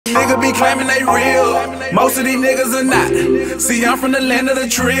Niggas be claiming they real. Most of these niggas are not. See, I'm from the land of the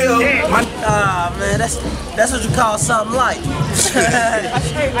trill. Man, that's what you call something like.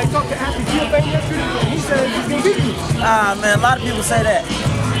 Hey, I talked to Adrien Broner yesterday, and he said he's gonna beat you. Man, a lot of people say that.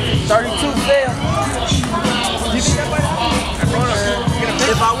 32 failed.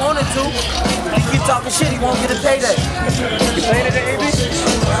 If I wanted to, he keep talking shit, he won't get a payday. You playing it at AB?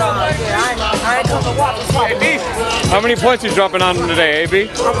 Yeah, I ain't come to watch this fight. AB. How many points you dropping on today, AB?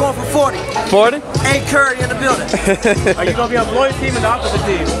 I'm going for 40. 40? Ain't Curry in the building. Are you gonna be on Floyd's team and the opposite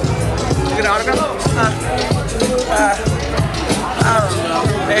team? You get an autograph? I don't know.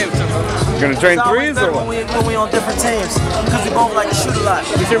 You gonna train It's always threes or better what? when we on different teams, because we both like to shoot a lot.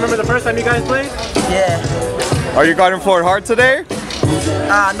 You still remember the first time you guys played? Yeah. Are you guarding for it hard today?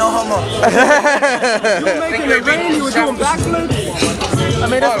 No homo. You were making it rain, you were doing backflips. I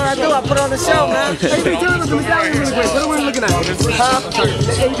mean, that's what I do. I put on the show, man. Hey, tell us the medallion really quick. What are we looking at?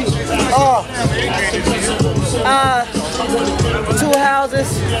 Oh. 2 houses,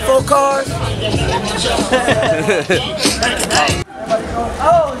 4 cars.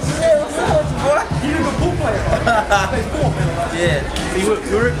 Oh, shit. What's up with you, boy? You're a pool player. Yeah. So you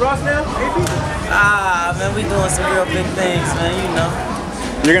Rick Ross now, AB? Man, we doing some real big things, man, you know.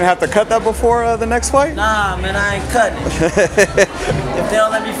 You're gonna have to cut that before the next fight? Nah, man, I ain't cutting it. If they don't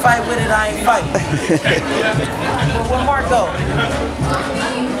let me fight with it, I ain't fighting. Where Mark go?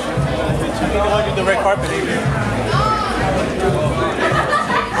 I'll do the red carpet, AB.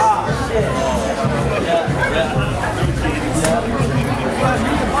 Ah, shit.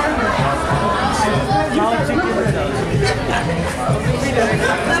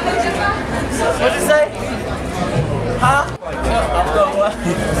 What'd you say? Huh?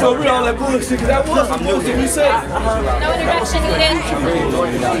 So we all that bullshit, cause that was some bullshit we said. No interruption needed.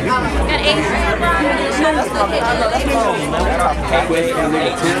 Got 83 Broner.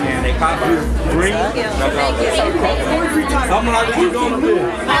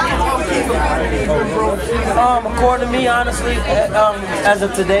 According to me, honestly, as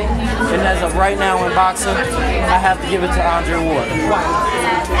of today, and as of right now in boxing, I have to give it to Adrien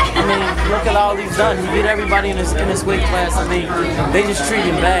Broner. I mean, look at all he's done. He beat everybody in his weight class. I mean, they just treat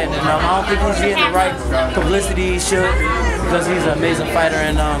him bad, and I don't think he's getting the right publicity he should, because he's an amazing fighter,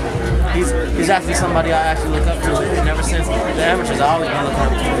 and he's actually somebody I actually look up to. And ever since the amateurs, I always been looking up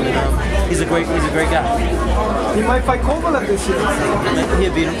to him. And, he's a great guy. He might fight Kovalev this year.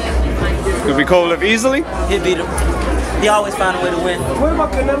 He'll beat him. Could be Kovalev easily? He'll beat him. He always find a way to win. What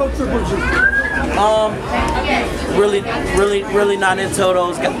about Canelo Triple G? Really not into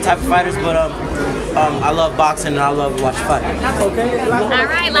those type of fighters, but I love boxing and I love to watch fight. Okay. All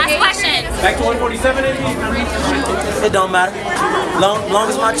right, last question. Back to 147, AB? It don't matter. Long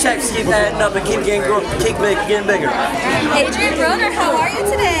as my checks keep adding up and keep getting bigger. Adrien Broner, how are you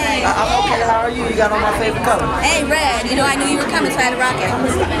today? I'm okay. How are you? You got on my favorite color. Hey, red. You know, I knew you were coming, so I had to rock it.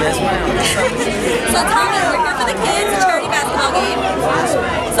 Yes, ma'am. So tell me, we're here for the kids, a charity basketball game.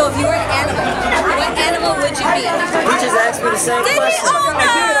 So if you were an animal, what animal would you be? He just asked me the same Did he? question. Oh, no.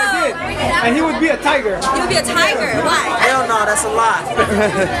 I did. And he would be a tiger. You would be a tiger. Why? Hell no, that's a lie.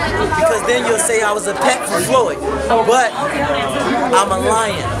 Because then you'll say I was a pet for Floyd. But I'm a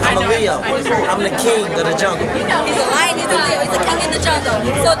lion. I'm a Leo. I'm the king of the jungle. He's a lion, he's a Leo, he's a king in the jungle.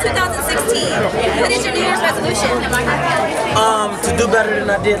 So 2016, what is your New Year's resolution? To do better than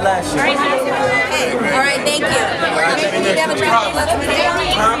I did last year. Okay, alright, thank you. Do you have a travel love video?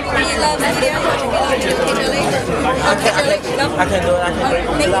 Do you love the video? I can't do it. I can't do it.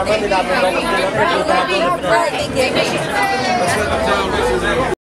 Alright, thank you.